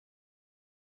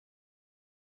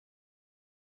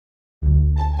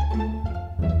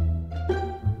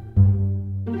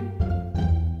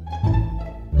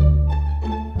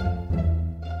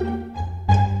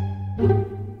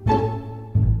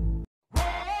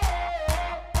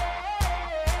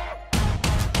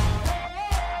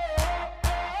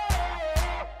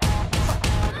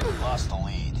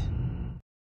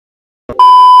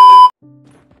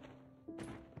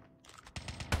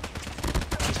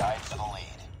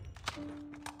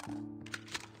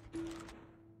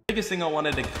Biggest thing I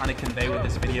wanted to kind of convey with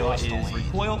this video is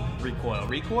recoil, recoil,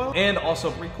 recoil, and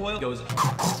also recoil goes.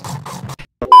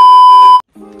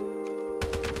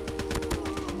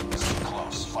 This is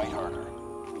close. Fight harder.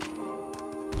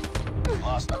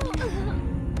 Lost.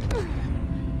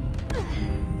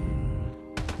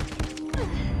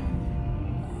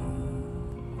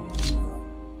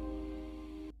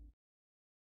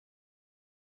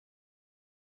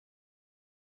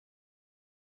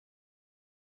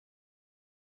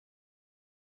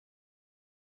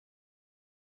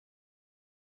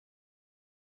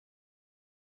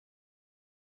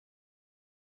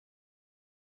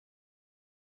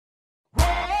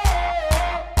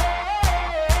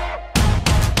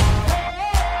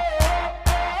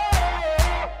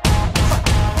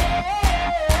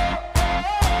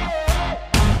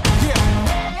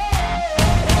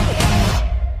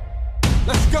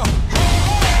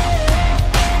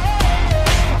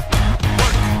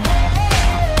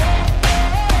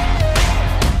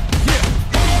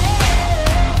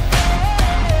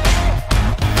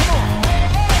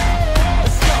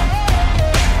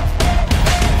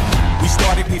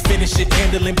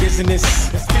 Handling business.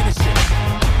 Let's finish it.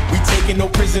 We taking no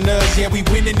prisoners, yeah, we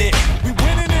winning it. We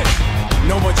winning it.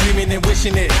 No more dreaming and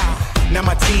wishing it. Now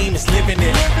my team is living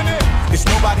it. There's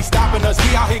nobody stopping us,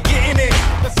 we out here getting it.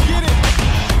 Let's get it.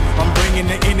 I'm bringing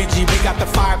the energy, we got the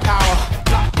firepower.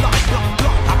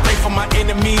 I pray for my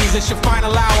enemies, it's your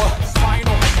final hour.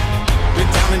 Been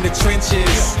down in the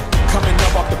trenches, coming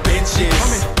up off the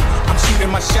benches. I'm shooting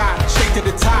my shot straight to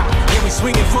the top. Yeah, we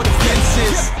swinging for the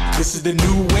fences. This is the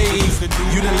new wave.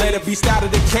 You done let a beast out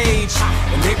of the cage,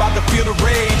 and they about to feel the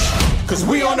rage. Cause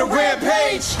we on the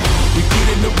rampage. We put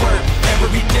in the work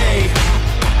every day.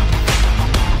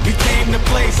 We came to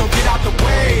play, so get out the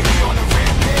way. We on the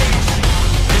rampage.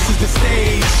 This is the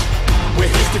stage where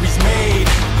history's made,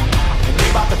 and they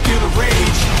about to feel the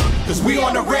rage. Cause we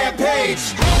on the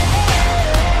rampage.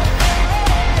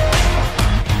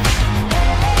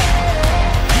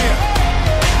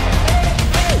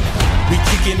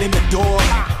 In the door,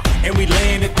 and we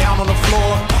laying it down on the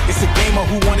floor. It's a game of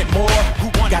who wanted more.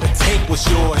 Who gotta take what's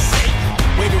yours.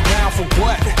 Wait around for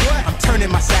what? I'm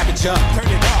turning my savage up. Turn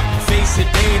it up. Face it,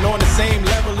 they ain't on the same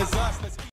level as us.